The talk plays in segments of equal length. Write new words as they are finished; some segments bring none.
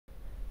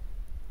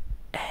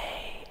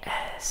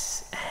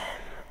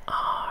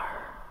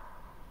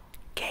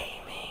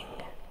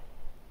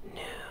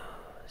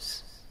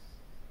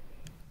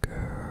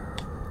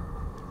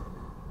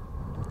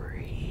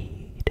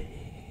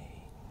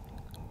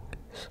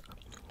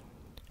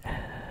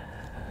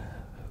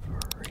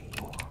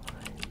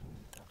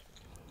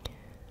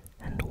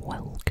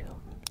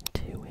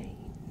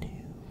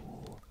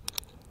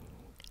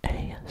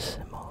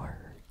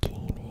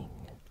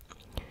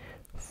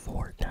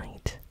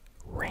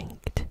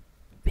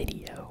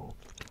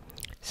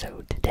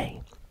So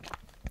today,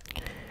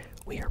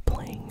 we are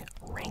playing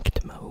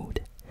ranked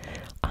mode.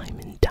 I'm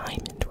in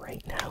Diamond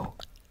right now,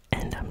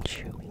 and I'm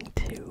chewing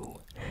 2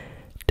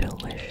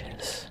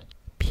 delicious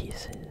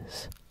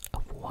pieces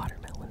of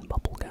watermelon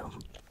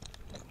bubblegum.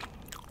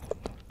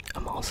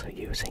 I'm also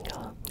using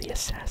the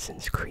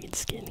Assassin's Creed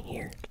skin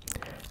here.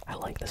 I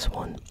like this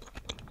one.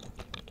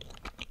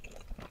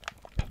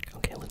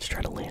 Okay, let's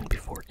try to land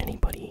before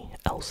anybody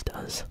else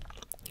does.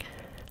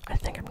 I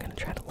think I'm gonna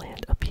try to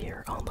land up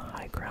here on the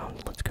high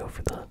ground. Let's go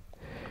for the...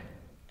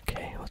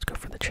 Okay, let's go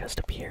for the chest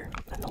up here,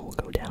 and then we'll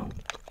go down.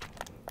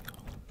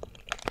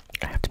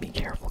 I have to be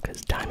careful, because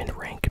diamond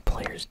rank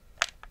players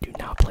do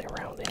not play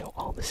around. They know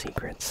all the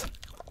secrets.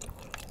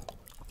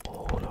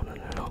 Oh, no, no,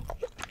 no, no.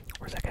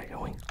 Where's that guy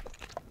going?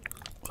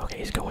 Okay,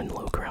 he's going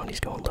low ground. He's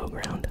going low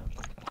ground.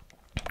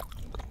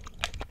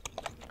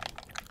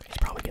 He's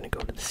probably gonna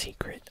go to the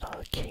secret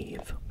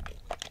cave.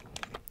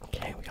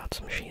 Okay, we got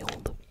some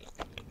shield.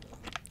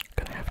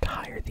 Gonna have to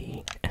hire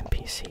the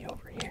NPC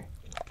over here.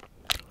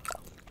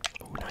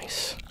 Oh,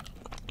 nice.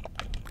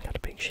 Got a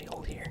big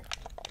shield here.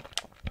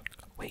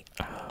 Wait,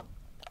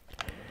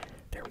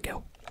 there we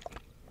go.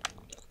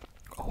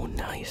 Oh,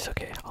 nice.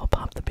 Okay, I'll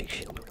pop the big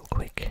shield real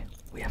quick.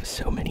 We have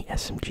so many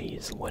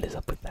SMGs. What is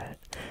up with that?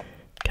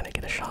 Can I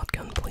get a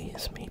shotgun,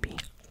 please? Maybe.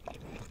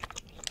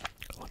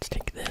 Let's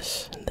take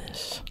this and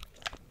this.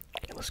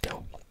 Okay, let's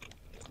go.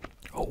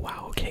 Oh,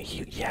 wow. Okay,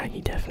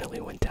 he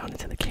definitely went down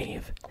into the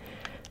cave.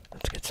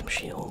 Let's get some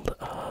shield,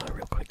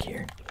 real quick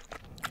here.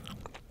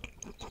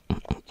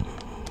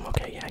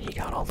 Okay, yeah, he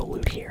got all the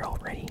loot here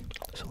already.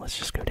 So let's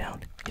just go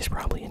down. He's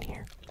probably in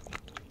here.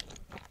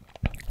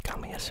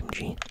 Got my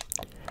SMG.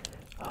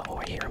 Oh,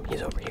 I hear him.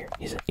 He's over here.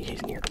 He's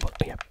near the book.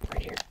 Yep,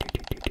 right here.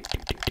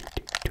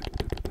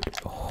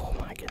 Oh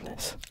my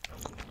goodness.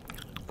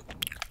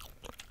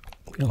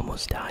 We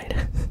almost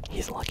died.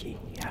 He's lucky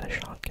he had a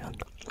shotgun.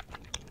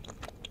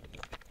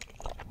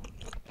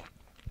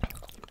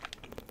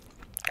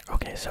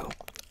 Okay, so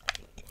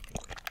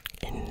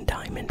in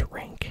diamond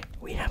rank,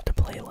 we have to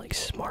play like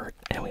smart,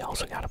 and we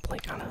also gotta play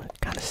kind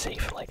of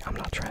safe. Like, I'm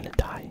not trying to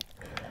die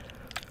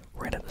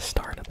right at the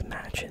start of the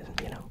matches,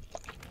 you know.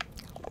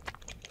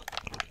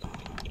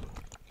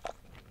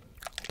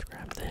 Let's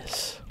grab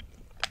this.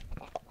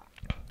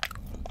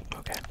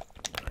 Okay,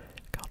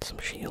 got some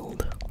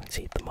shield. Let's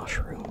eat the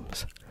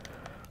mushrooms.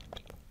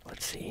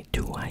 Let's see,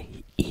 do I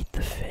eat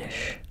the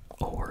fish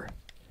or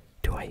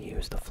do I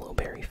use the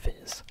flowberry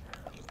fizz?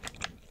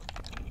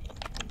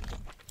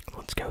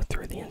 Let's go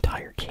through the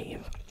entire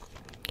cave.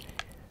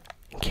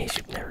 In case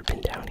you've never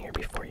been down here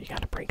before, you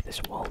gotta break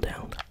this wall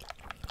down.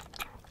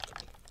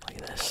 Like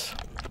this.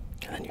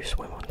 And then you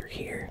swim under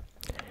here.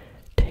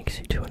 Takes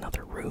you to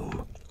another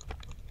room.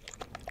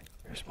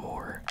 There's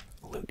more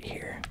loot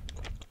here.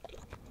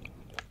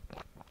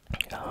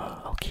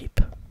 I'll keep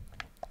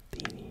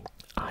the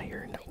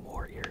Iron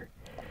Warrior.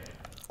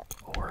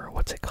 Or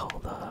what's it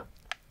called?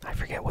 I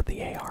forget what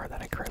the AR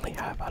that I currently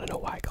have. I don't know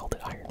why I called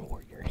it Iron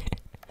Warrior.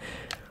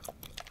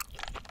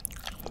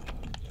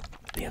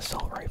 The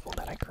assault rifle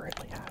that I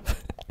currently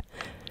have.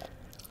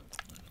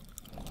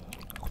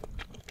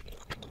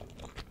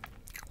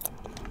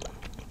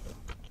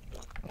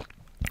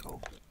 Oh.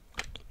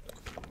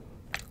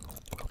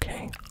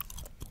 Okay,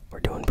 we're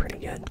doing pretty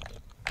good.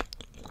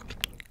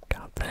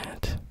 Got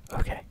that.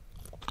 Okay,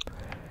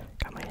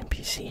 got my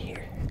NPC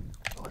here.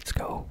 Let's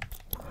go.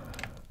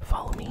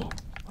 Follow me.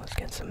 Let's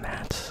get some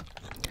mats.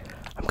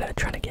 I'm gonna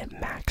try to get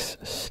max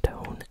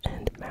stone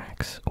and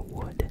max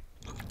wood.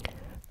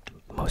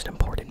 Most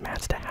important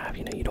mats to have.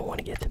 You know, you don't want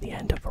to get to the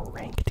end of a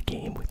ranked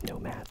game with no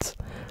mats.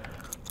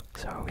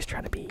 So I always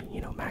try to be,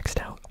 you know,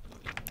 maxed out.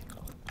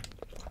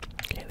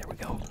 Okay, there we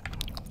go.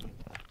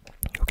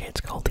 Okay, it's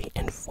called the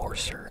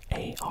Enforcer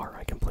AR.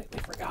 I completely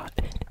forgot.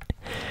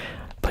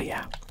 But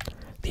yeah,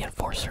 the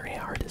Enforcer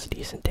AR does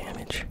decent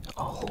damage.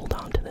 I'll hold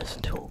on to this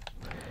until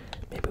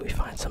maybe we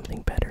find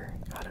something better.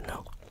 I don't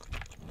know.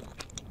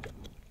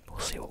 We'll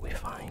see what we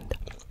find.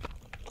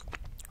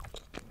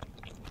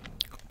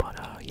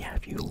 But yeah,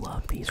 if you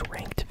love these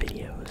ranked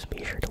videos,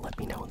 be sure to let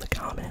me know in the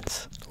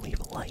comments. Leave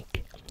a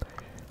like.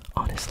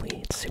 Honestly,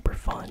 it's super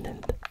fun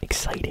and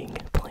exciting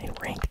playing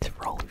ranked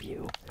for all of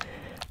you.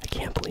 I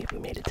can't believe we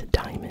made it to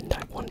Diamond.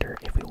 I wonder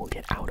if we will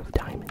get out of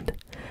Diamond.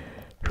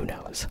 Who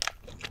knows?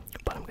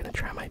 But I'm gonna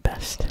try my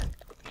best.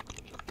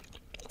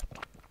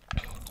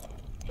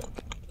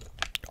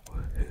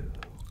 Woohoo.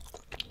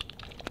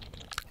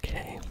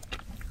 Okay.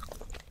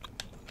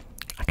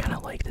 I kind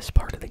of like this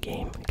part of the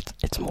game.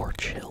 It's more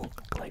chill.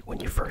 Like,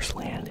 when you first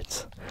land,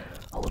 it's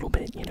a little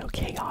bit, you know,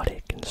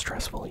 chaotic and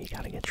stressful. You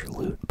gotta get your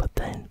loot. But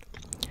then,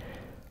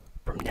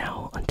 from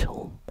now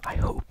until, I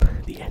hope,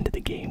 the end of the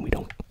game, we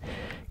don't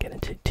get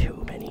into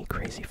too many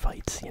crazy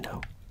fights, you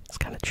know? It's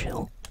kind of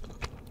chill.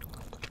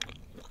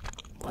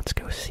 Let's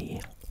go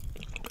see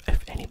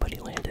if anybody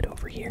landed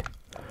over here.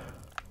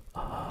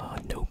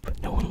 Nope,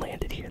 no one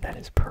landed here. That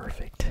is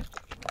perfect.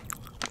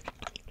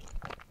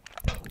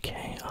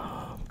 Okay,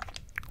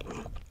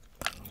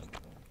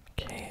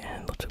 okay,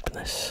 and let's open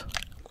this.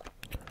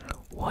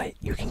 What?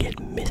 You can get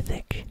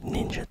mythic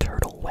Ninja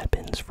Turtle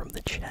weapons from the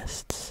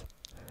chests.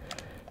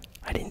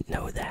 I didn't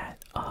know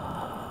that.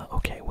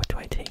 Okay, what do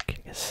I take?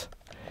 I guess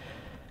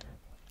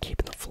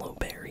keeping the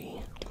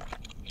flowberry.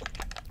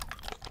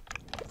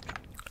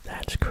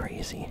 That's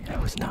crazy. I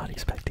was not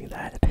expecting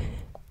that.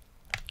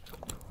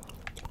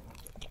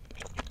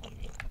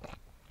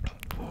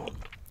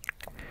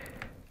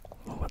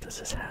 What does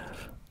this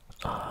have?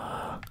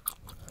 I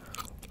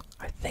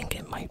think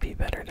it might be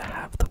better to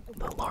have the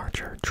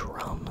larger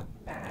drum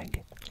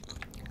mag.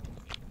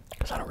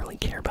 Because I don't really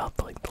care about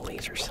the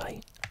laser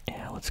sight.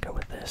 Yeah, let's go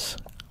with this.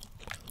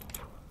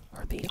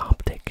 Or the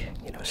optic,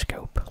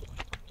 scope.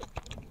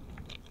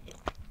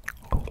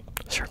 Oh,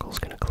 circle's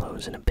gonna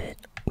close in a bit.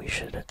 We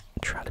should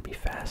try to be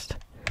fast.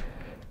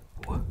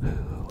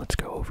 Woohoo! Let's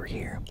go over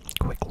here.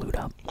 Quick loot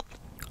up.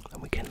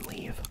 Then we can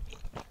leave.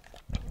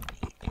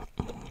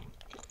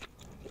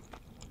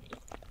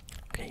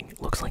 Okay,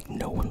 looks like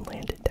no one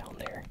landed down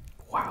there.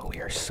 Wow, we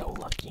are so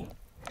lucky.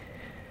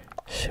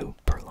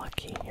 Super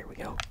lucky. Here we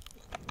go.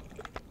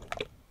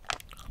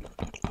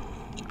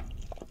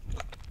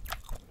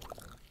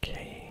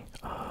 Okay,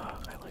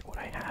 I like what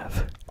I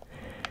have.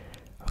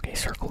 Okay,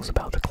 circle's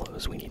about to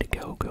close. We need to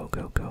go, go,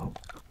 go, go.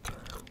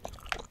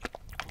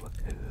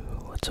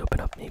 Woohoo. Let's open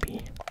up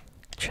maybe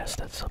a chest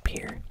that's up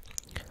here.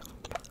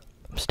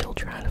 I'm still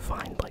trying to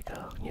find like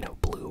a,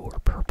 blue or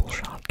purple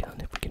shotgun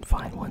if we can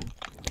find one.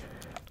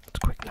 Let's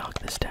quick knock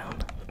this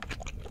down.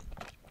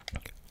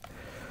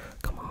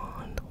 Come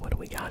on, what do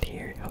we got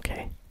here?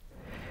 Okay.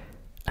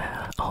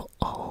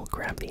 I'll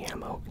grab the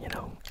ammo,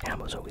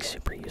 ammo's always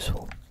super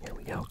useful. Here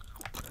we go.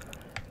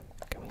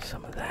 Give me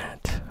some of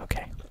that.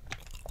 Okay.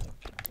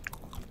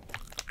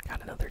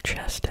 Got another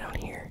chest down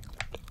here.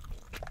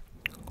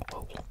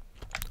 Whoa.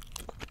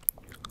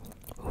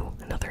 Ooh,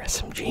 another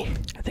SMG.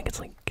 I think it's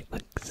like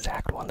the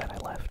exact one that I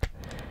left.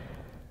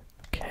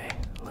 Okay,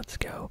 let's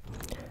go.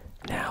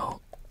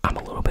 Now, I'm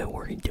a little bit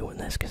worried doing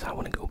this because I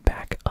want to go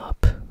back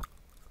up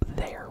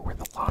there where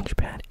the launch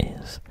pad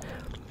is.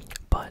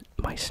 But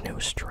my Snow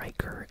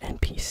Striker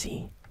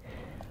NPC,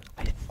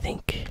 I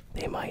think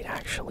they might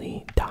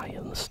actually die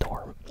in the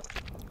storm.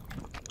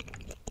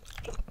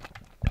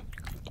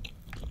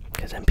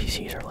 Because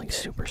NPCs are like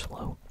super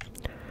slow.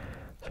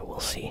 So we'll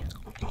see.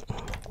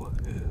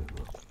 Woohoo.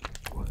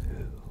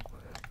 Woohoo.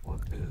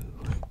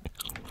 Woohoo.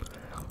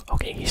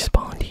 Okay, he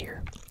spawned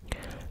here.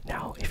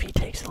 Now, if he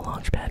takes the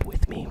launch pad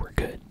with me, we're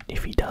good.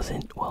 If he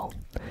doesn't, well,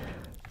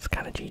 it's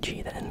kind of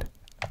GG then.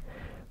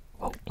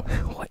 Whoa,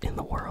 what in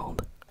the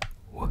world?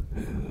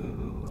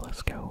 Woohoo,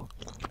 let's go.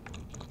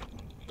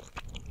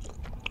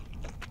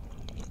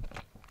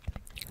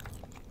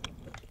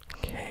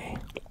 Okay,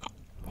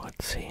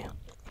 let's see.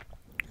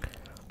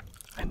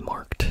 I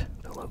marked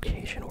the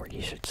location where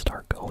he should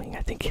start going.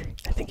 I think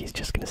he's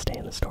just gonna stay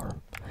in the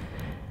storm.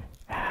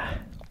 Ah,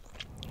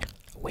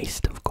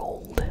 waste of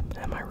gold,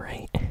 am I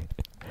right?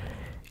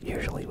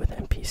 Usually with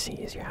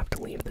NPCs, you have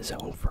to leave the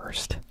zone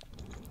first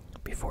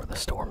before the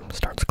storm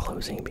starts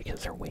closing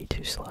because they're way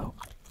too slow.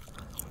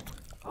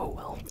 Oh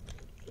well.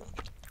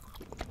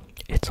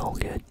 It's all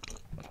good.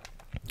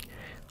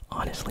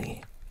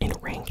 Honestly, in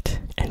ranked,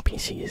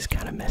 NPCs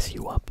kind of mess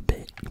you up a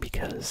bit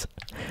because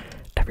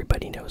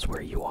everybody knows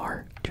where you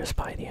are just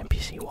by the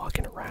NPC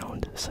walking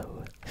around,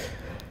 so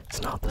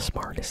it's not the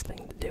smartest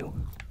thing to do.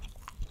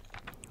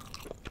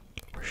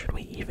 Where should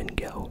we even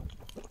go?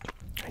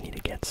 I need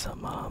to get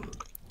some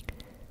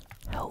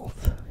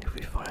health if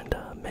we find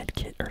a med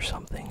kit or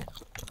something.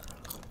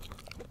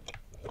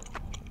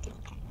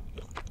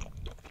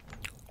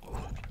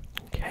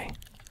 Okay.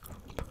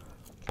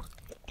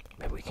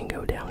 Maybe we can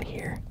go down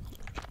here.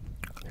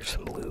 There's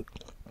some loot.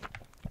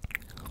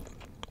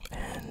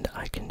 And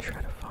I can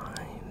try to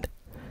find...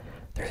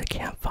 There's a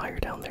campfire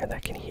down there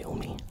that can heal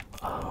me.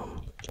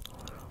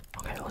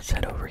 Okay, let's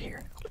head over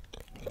here.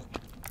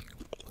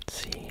 Let's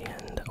see,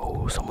 and...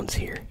 Oh, someone's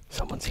here.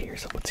 Someone's here,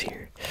 someone's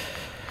here.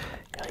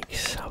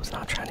 Yikes, I was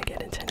not trying to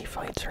get into any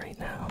fights right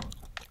now.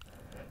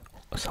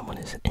 Someone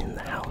is in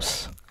the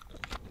house.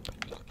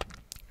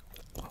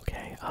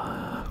 Okay,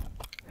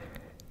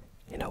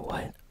 you know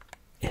what?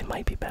 It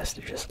might be best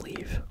to just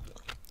leave.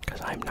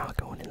 Because I'm not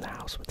going in the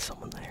house with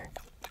someone there.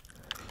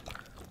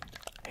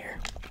 Here.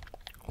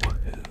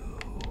 Woohoo,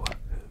 woohoo.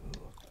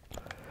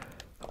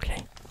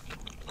 Okay.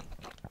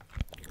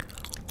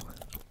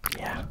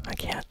 Yeah, I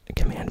can't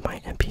command my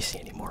NPC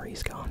anymore,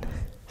 he's gone.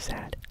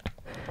 Sad.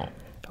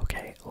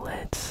 Okay,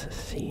 let's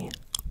see.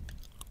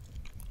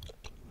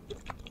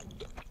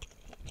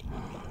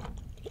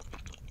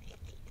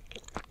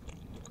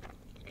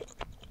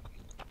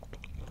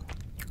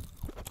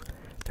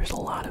 There's a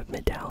lot of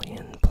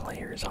medallion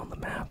players on the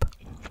map.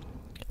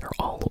 They're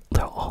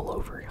all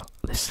over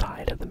this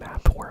side of the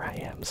map where I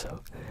am,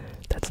 so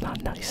that's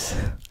not nice.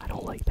 I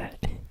don't like that.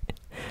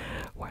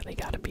 Why they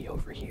gotta be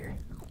over here?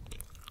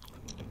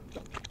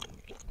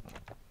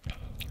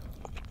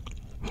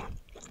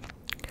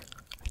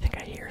 I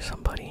think I hear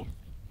somebody.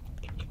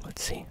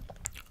 Let's see.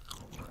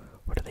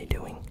 What are they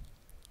doing?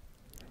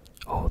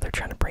 Oh, they're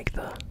trying to break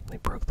the... They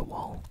broke the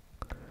wall.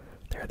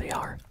 There they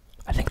are.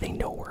 I think they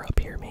know we're up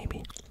here,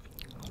 maybe.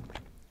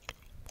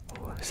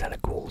 Ooh, is that a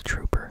ghoul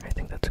trooper? I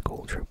think that's a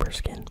ghoul trooper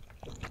skin.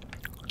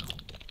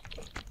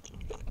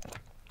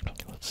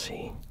 Let's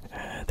see.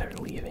 They're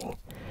leaving.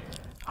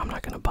 I'm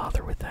not gonna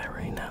bother with that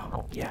right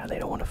now. Yeah, they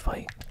don't want to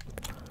fight.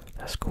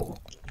 That's cool.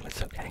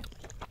 It's okay.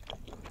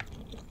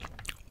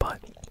 But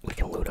we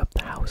can loot up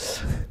the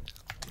house.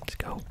 Let's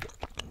go.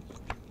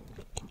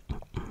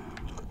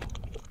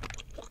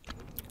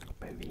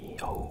 Maybe.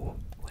 Oh,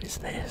 what is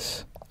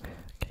this?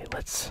 Okay,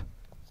 let's.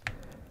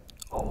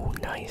 Oh,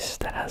 nice.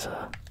 That has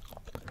a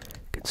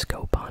good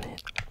scope on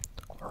it.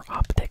 Or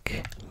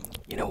optic.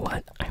 You know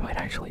what? I might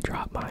actually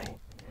drop my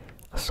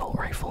assault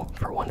rifle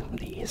for one of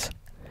these.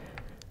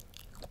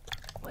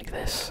 Like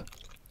this.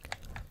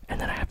 And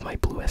then I have my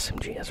blue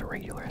SMG as a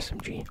regular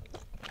SMG.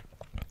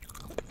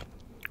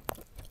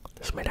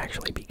 This might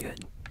actually be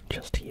good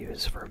just to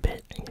use for a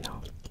bit, you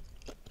know.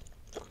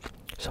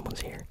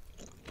 Someone's here.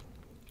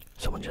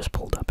 Someone just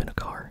pulled up in a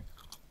car.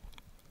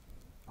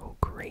 Oh,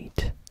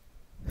 great.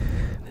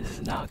 This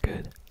is not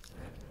good.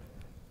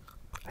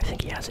 I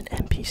think he has an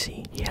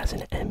NPC. He has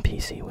an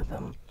NPC with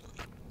him.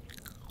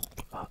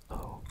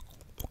 Uh-oh.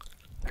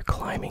 They're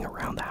climbing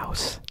around the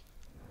house.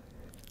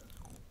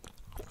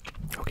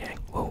 Okay,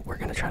 well, we're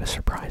gonna try to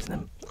surprise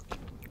them.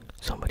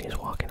 Somebody is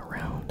walking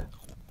around.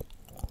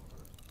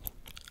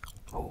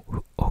 Oh,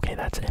 okay,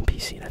 that's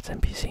NPC, that's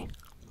NPC.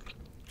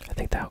 I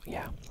think that,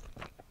 yeah.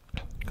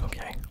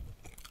 Okay.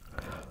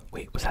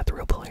 Wait, was that the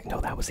real player?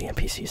 No, that was the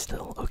NPC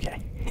still.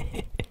 Okay.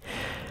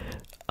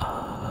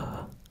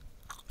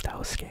 That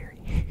was scary.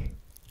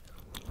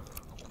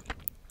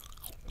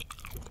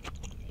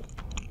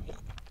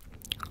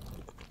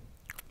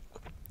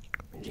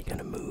 Is he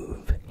gonna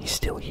move? He's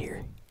still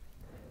here.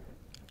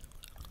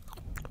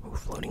 Oh,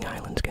 floating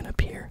island's gonna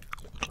appear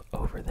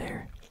over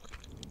there.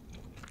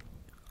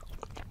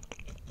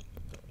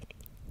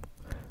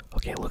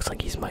 Okay, it looks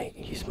like he's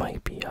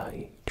might be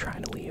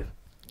trying to leave.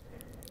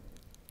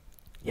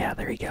 Yeah,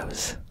 there he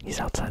goes. He's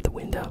outside the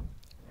window.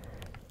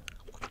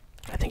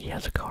 I think he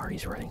has a car.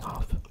 He's running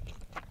off.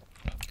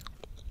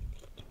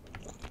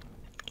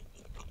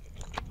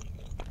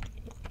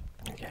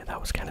 Okay, that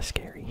was kind of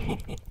scary.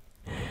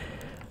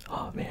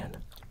 Oh man.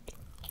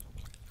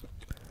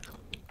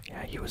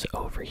 Yeah, he was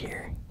over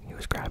here. He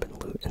was grabbing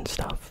loot and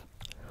stuff.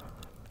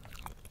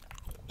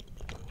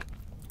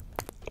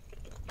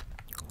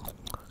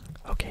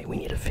 Okay, we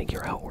need to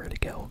figure out where to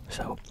go.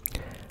 So,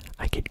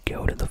 I could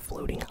go to the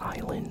floating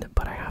island,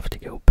 but I have to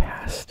go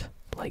past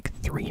like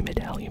 3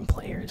 medallion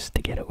players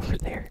to get over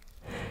there.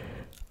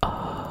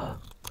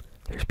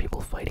 There's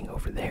people fighting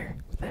over there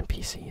with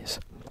NPCs.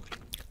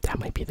 That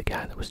might be the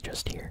guy that was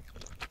just here.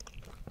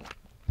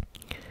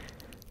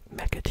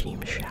 Mecha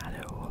Team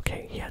Shadow.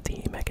 Okay, he had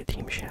the Mecha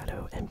Team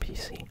Shadow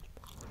NPC.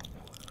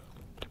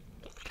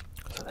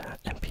 So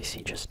that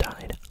NPC just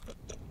died.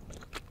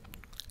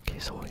 Okay,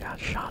 someone got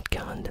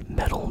shotgunned.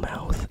 Metal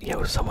Mouth.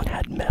 Yo, someone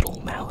had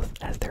Metal Mouth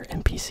as their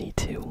NPC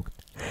too.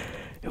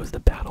 It was the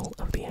battle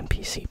of the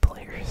NPC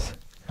players.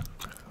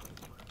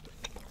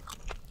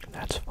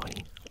 That's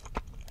funny.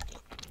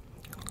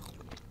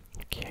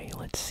 Okay,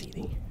 let's see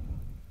the...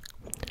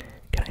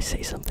 Can I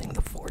say something?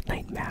 The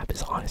Fortnite map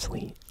is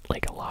honestly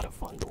like a lot of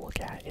fun to look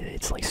at.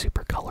 It's like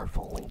super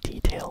colorful and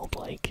detailed.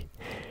 Like,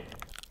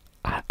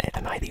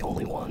 am I the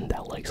only one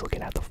that likes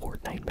looking at the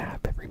Fortnite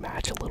map every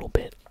match a little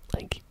bit?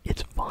 Like,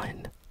 it's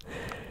fun.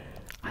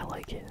 I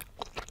like it.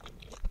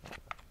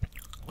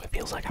 It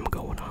feels like I'm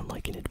going on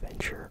like an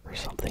adventure or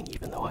something,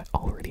 even though I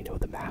already know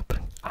the map.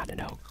 I don't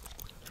know.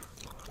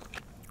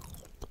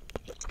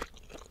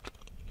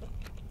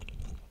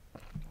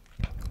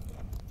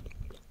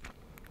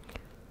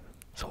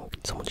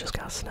 Someone just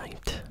got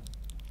sniped.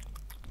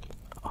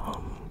 I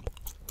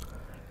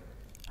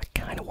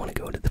kind of want to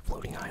go to the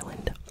floating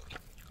island.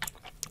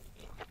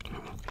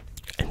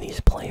 And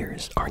these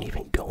players aren't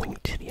even going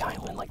to the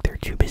island, like they're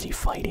too busy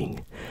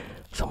fighting.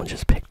 Someone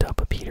just picked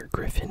up a Peter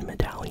Griffin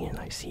medallion,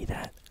 I see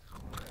that.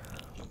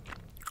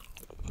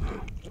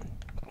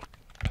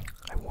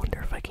 I wonder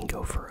if I can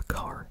go for a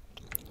car.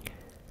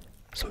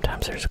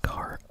 Sometimes there's a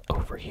car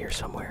over here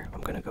somewhere.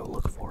 I'm gonna go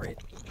look for it.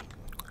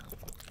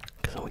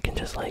 Because then we can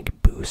just like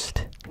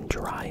boost and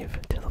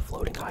drive to the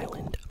floating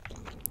island.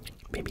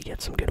 Maybe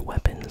get some good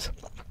weapons.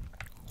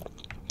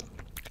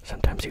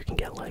 Sometimes you can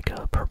get like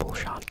a purple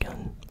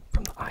shotgun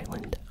from the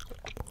island.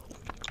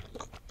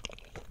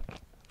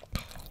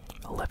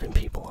 11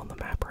 people on the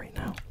map right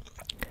now.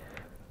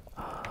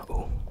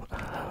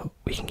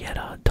 We can get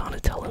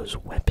Donatello's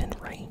weapon,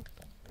 right?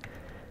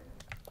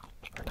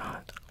 Or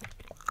not?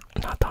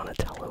 Not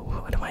Donatello.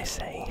 What am I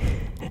saying?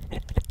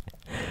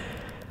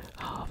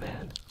 Oh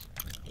man.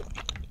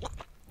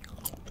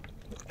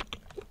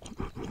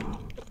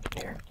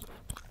 Here.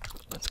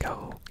 Let's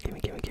go.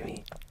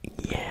 Gimme.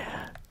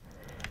 Yeah.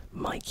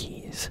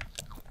 Mikey's.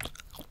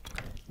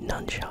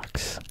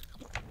 Nunchucks.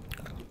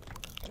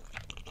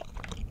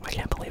 I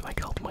can't believe I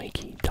called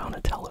Mikey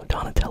Donatello.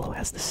 Donatello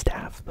has the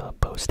staff, the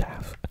bow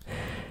staff.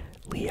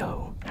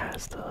 Leo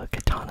has the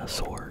katana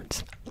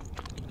swords.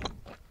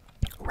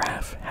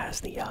 Jeff has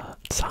the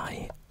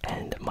Psy,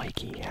 and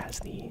Mikey has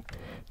the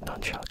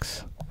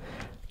nunchucks.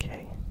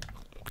 Okay.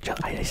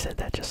 I said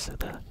that just so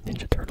the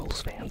Ninja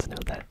Turtles fans know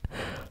that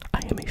I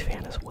am a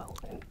fan as well,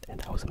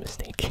 and that was a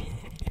mistake.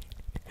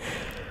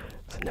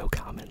 So no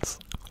comments.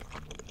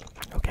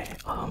 Okay,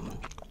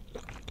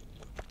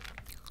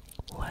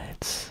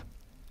 let's...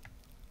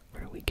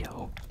 Where do we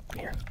go?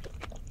 Here.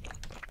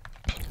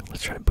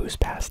 Let's try to boost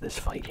past this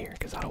fight here,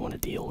 because I don't want to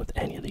deal with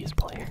any of these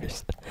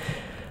players.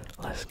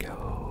 Let's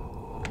go.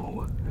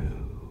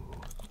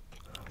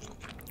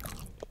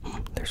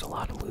 There's a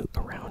lot of loot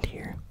around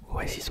here. Oh,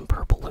 I see some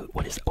purple loot.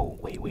 What is... Oh,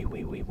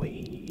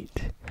 wait.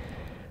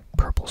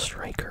 Purple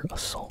striker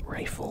assault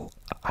rifle.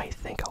 I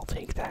think I'll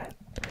take that.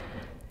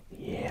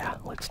 Yeah,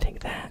 let's take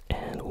that.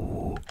 And,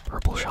 ooh,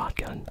 purple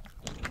shotgun.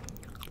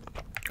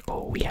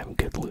 Oh, we have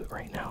good loot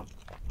right now.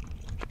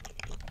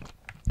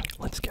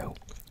 Let's go.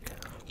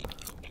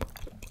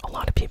 A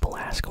lot of people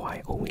ask why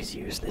I always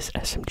use this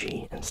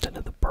SMG instead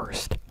of the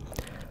burst.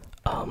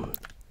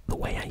 The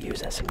way I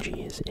use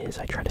SMGs is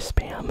I try to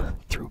spam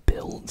through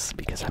builds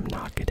because I'm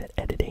not good at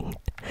editing.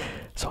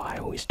 So I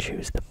always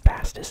choose the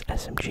fastest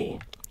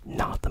SMG,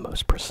 not the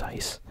most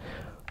precise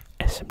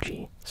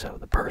SMG. So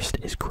the burst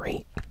is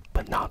great,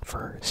 but not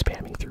for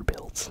spamming through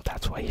builds.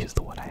 That's why I use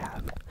the one I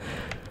have.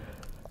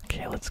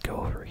 Okay, let's go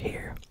over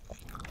here.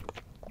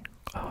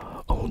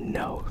 Oh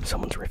no,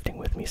 someone's rifting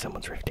with me,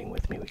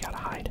 we gotta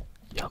hide.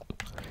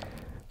 Yup.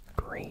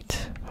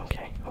 Great.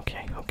 Okay.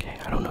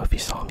 I don't know if he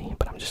saw me,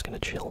 but I'm just gonna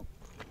chill.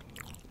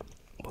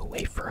 We'll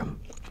wait for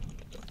him.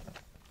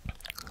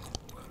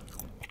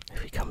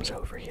 If he comes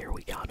over here,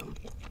 we got him.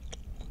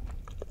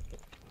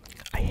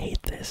 I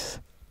hate this,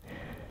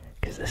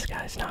 because this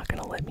guy's not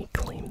gonna let me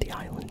claim the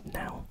island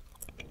now.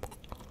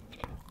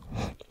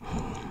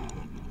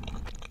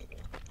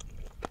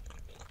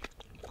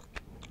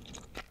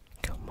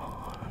 Come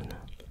on.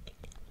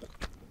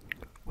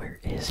 Where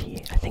is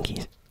he? I think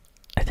he's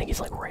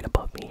like right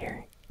above me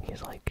here.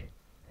 He's like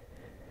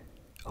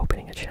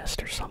opening a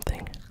chest or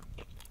something.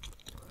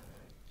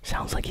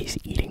 Sounds like he's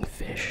eating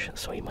fish,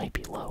 so he might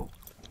be low.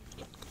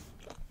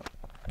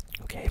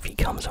 Okay, if he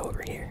comes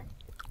over here,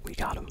 we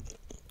got him.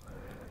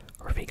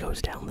 Or if he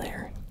goes down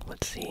there,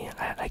 let's see.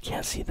 I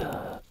can't see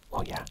the...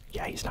 Oh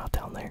yeah, he's not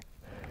down there.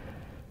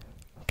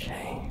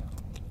 Okay.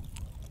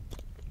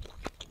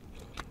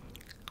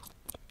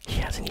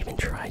 He hasn't even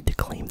tried to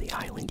claim the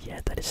island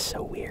yet. That is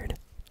so weird.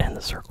 And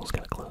the circle's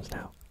gonna close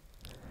now.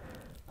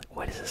 Like,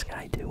 what is this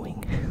guy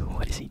doing?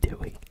 What is he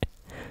doing?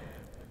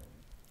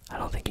 I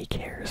don't think he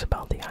cares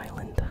about the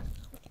island.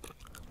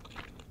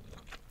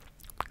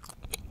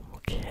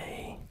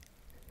 Okay.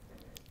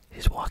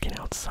 He's walking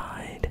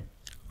outside.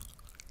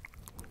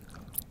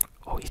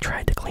 Oh, he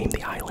tried to claim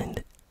the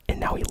island, and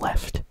now he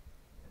left.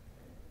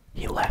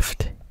 He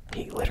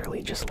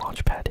literally just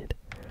launch padded.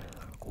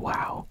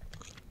 Wow.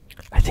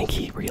 I think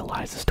he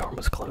realized the storm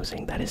was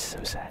closing. That is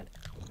so sad.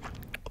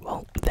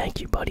 Well,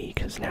 thank you, buddy,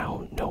 because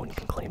now no one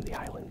can claim the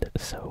island,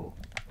 so...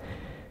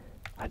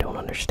 I don't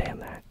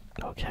understand that.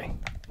 Okay.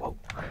 Whoa.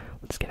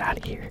 Let's get out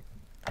of here.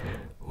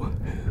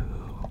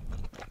 Woohoo.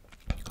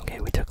 Okay,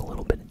 we took a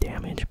little bit of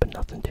damage, but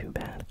nothing too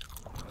bad.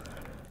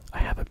 I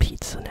have a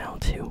pizza now,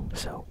 too,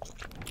 so...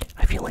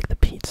 I feel like the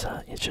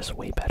pizza is just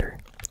way better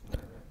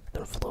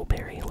than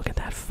Flowberry. Look at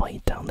that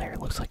fight down there.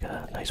 It looks like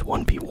a nice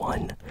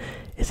 1v1.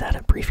 Is that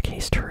a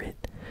briefcase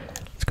turret?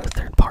 Let's go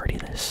third party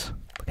this.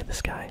 Look at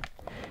this guy.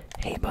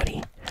 Hey,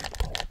 buddy.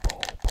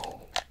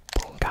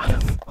 Got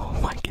him. Oh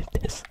my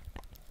goodness.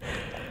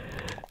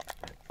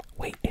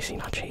 Wait, is he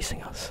not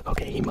chasing us?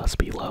 Okay, he must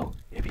be low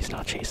if he's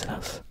not chasing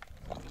us.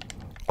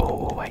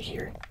 Oh, I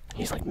hear.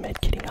 He's like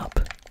medkitting up.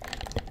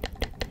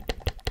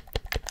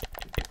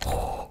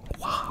 Oh,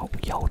 wow.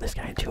 Yo, this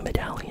guy had 2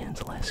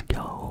 medallions. Let's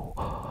go.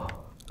 Oh,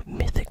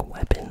 mythic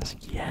weapons.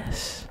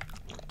 Yes.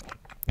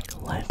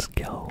 Let's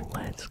go.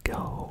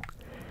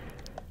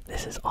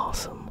 This is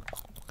awesome.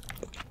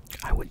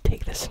 I would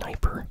take the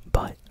sniper,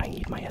 but I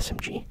need my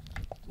SMG.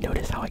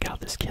 Notice how I got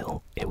this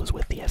kill. It was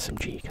with the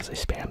SMG because I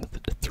spammed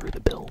through the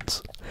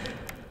builds.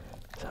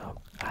 So,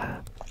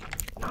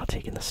 not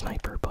taking the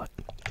sniper, but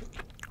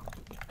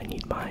I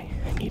need my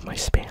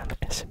spam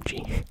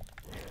SMG.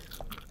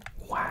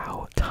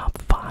 Wow,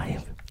 top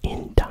 5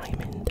 in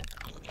diamond.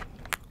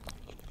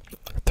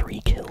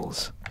 3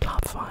 kills,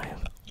 top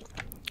 5.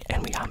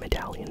 And we got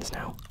medallions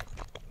now.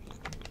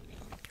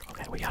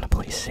 Okay, we gotta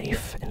play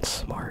safe and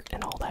smart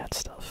and all that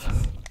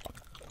stuff.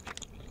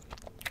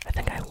 I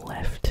think I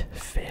left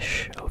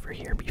fish over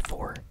here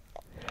before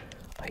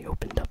I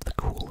opened up the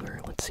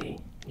cooler. Let's see.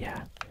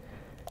 Yeah,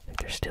 I think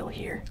they're still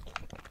here.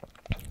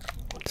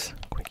 Let's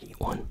quick eat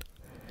one.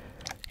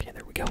 Okay,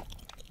 there we go.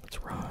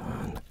 Let's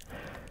run.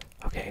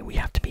 Okay, we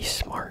have to be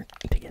smart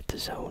to get to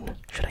zone.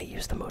 Should I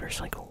use the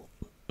motorcycle?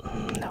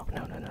 No.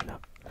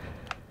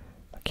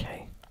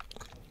 Okay.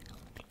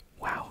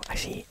 Wow, I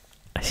see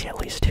at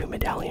least 2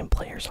 medallion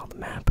players on the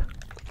map.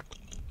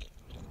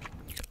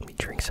 Let me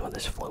drink some of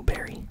this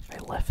Flowberry. I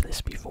left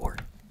this before.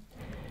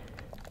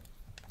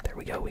 There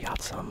we go, we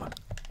got some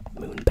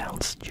moon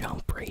bounce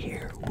jump right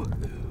here.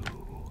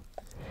 Woohoo!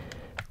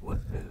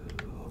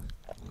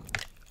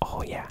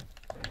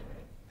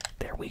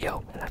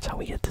 go. And that's how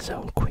we get the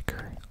zone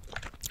quicker.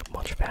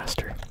 Much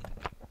faster.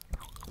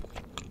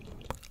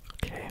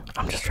 Okay,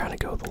 I'm just trying to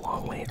go the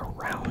long way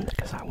around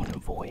because I want to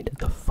avoid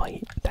the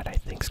fight that I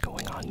think's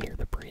going on near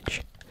the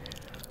bridge.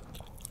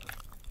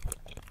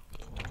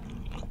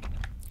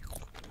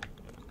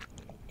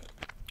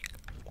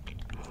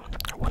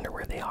 I wonder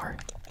where they are.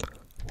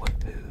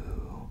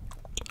 Woohoo.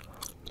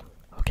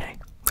 Okay.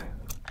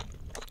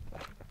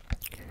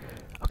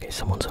 Okay,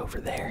 someone's over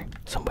there.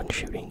 Someone's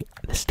shooting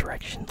this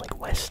direction, like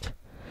west.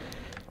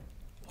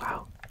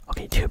 Wow.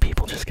 Okay, 2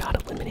 people just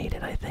got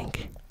eliminated, I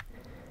think.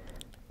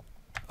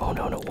 Oh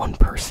no, one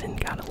person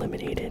got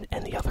eliminated,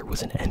 and the other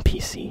was an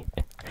NPC.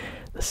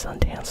 The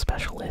suntan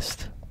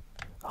specialist.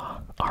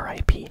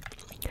 R.I.P.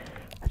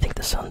 I think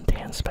the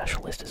suntan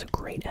specialist is a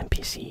great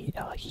NPC.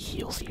 He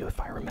heals you, if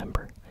I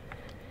remember.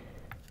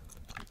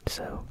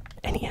 So,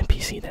 any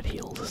NPC that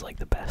heals is like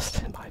the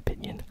best, in my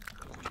opinion.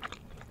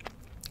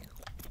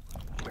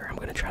 Where I'm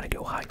gonna try to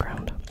go high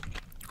ground.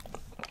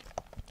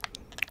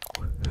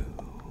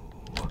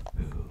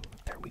 Woohoo.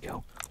 There we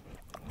go.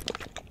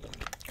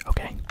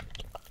 Okay.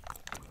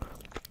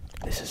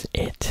 This is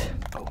it.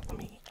 Oh, let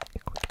me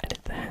quick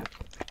edit that.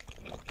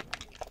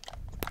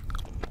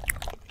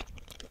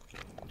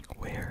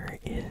 Where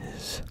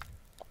is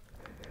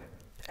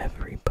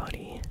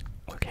everybody?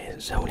 Okay,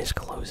 the zone is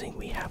closing.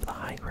 We have the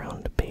high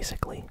ground,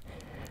 basically.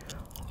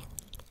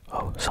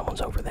 Oh,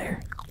 someone's over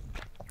there.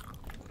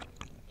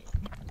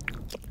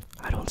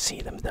 I don't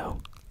see them, though.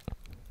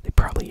 They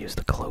probably use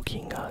the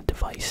cloaking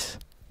device.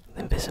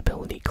 The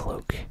invisibility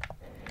cloak.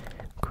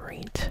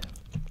 Great.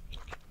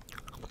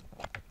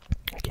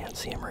 I can't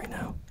see him right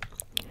now.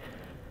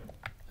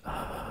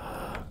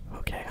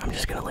 Okay, I'm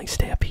just gonna like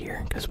stay up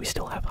here because we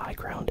still have high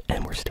ground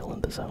and we're still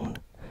in the zone.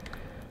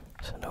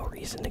 So no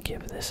reason to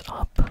give this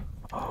up.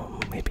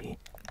 Maybe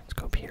let's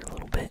go up here a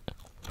little bit.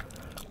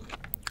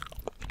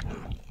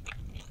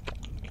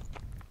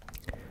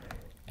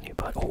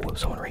 Anybody? Oh,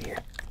 someone right here.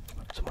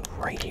 Someone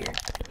right here.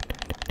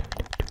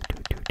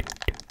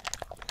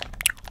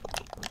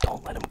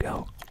 Don't let him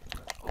go.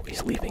 Oh,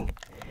 he's leaving.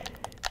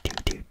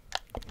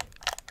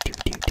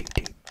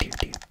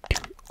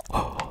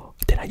 Oh,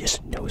 did I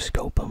just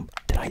no-scope him?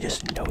 Did I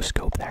just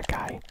no-scope that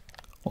guy?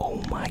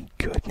 Oh my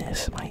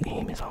goodness, my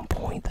aim is on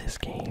point this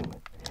game.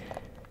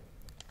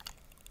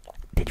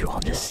 Did you all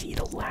just see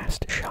the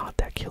last shot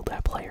that killed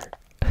that player?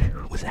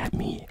 Was that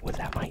me? Was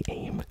that my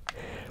aim?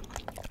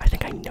 I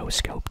think I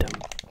no-scoped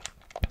him.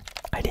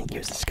 I didn't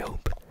use the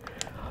scope.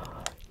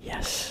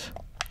 Yes.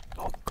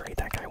 Oh great,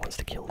 that guy wants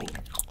to kill me.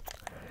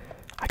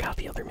 I got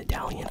the other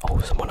medallion. Oh,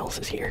 someone else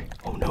is here.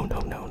 Oh no.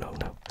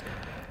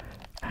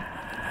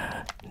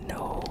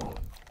 No.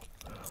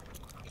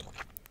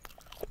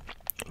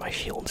 My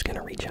shield's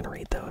gonna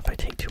regenerate though if I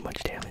take too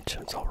much damage,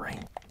 so it's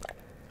alright.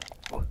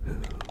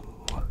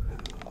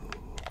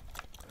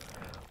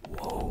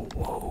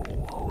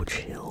 Whoa,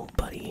 chill,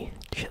 buddy.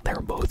 They're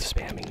both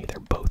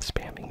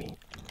spamming me.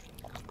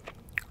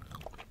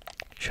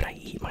 Should I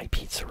eat my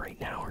pizza right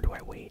now, or do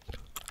I wait?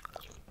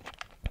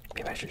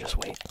 Maybe I should just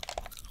wait.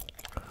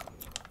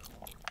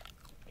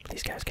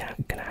 These guys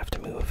gonna have to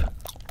move.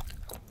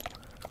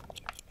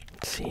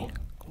 Let's see.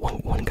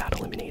 One got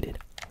eliminated.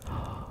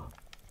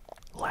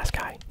 Last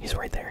guy, he's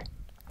right there.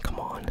 Come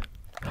on.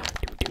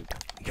 Dude.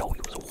 Yo,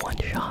 he was a one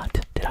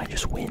shot. Did I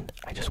just win?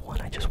 I just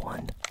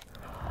won.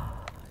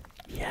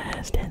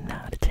 Yes, 10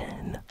 out of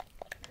 10.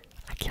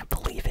 I can't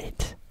believe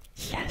it.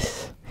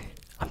 Yes.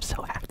 I'm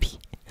so happy.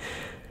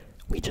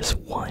 We just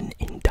won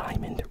in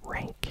diamond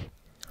rank.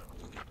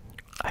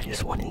 I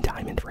just won in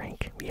diamond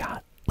rank. We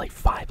got like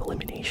 5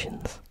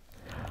 eliminations.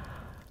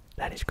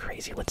 That is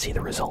crazy. Let's see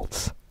the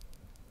results.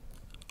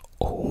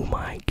 Oh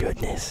my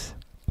goodness.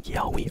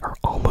 Yo, we are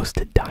almost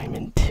to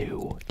diamond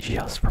 2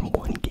 just from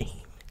one game.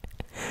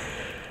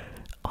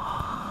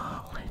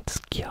 Let's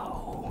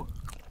go.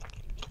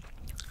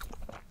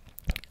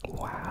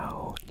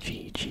 Wow,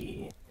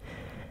 GG.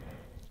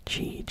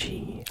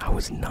 I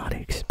was not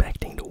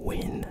expecting to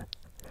win.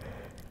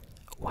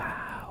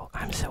 Wow,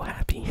 I'm so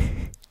happy.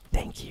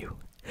 Thank you,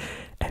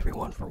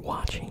 everyone, for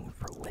watching,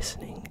 for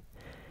listening.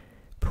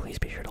 Please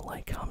be sure to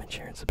like, comment,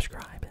 share, and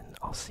subscribe, and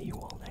I'll see you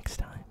all next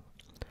time.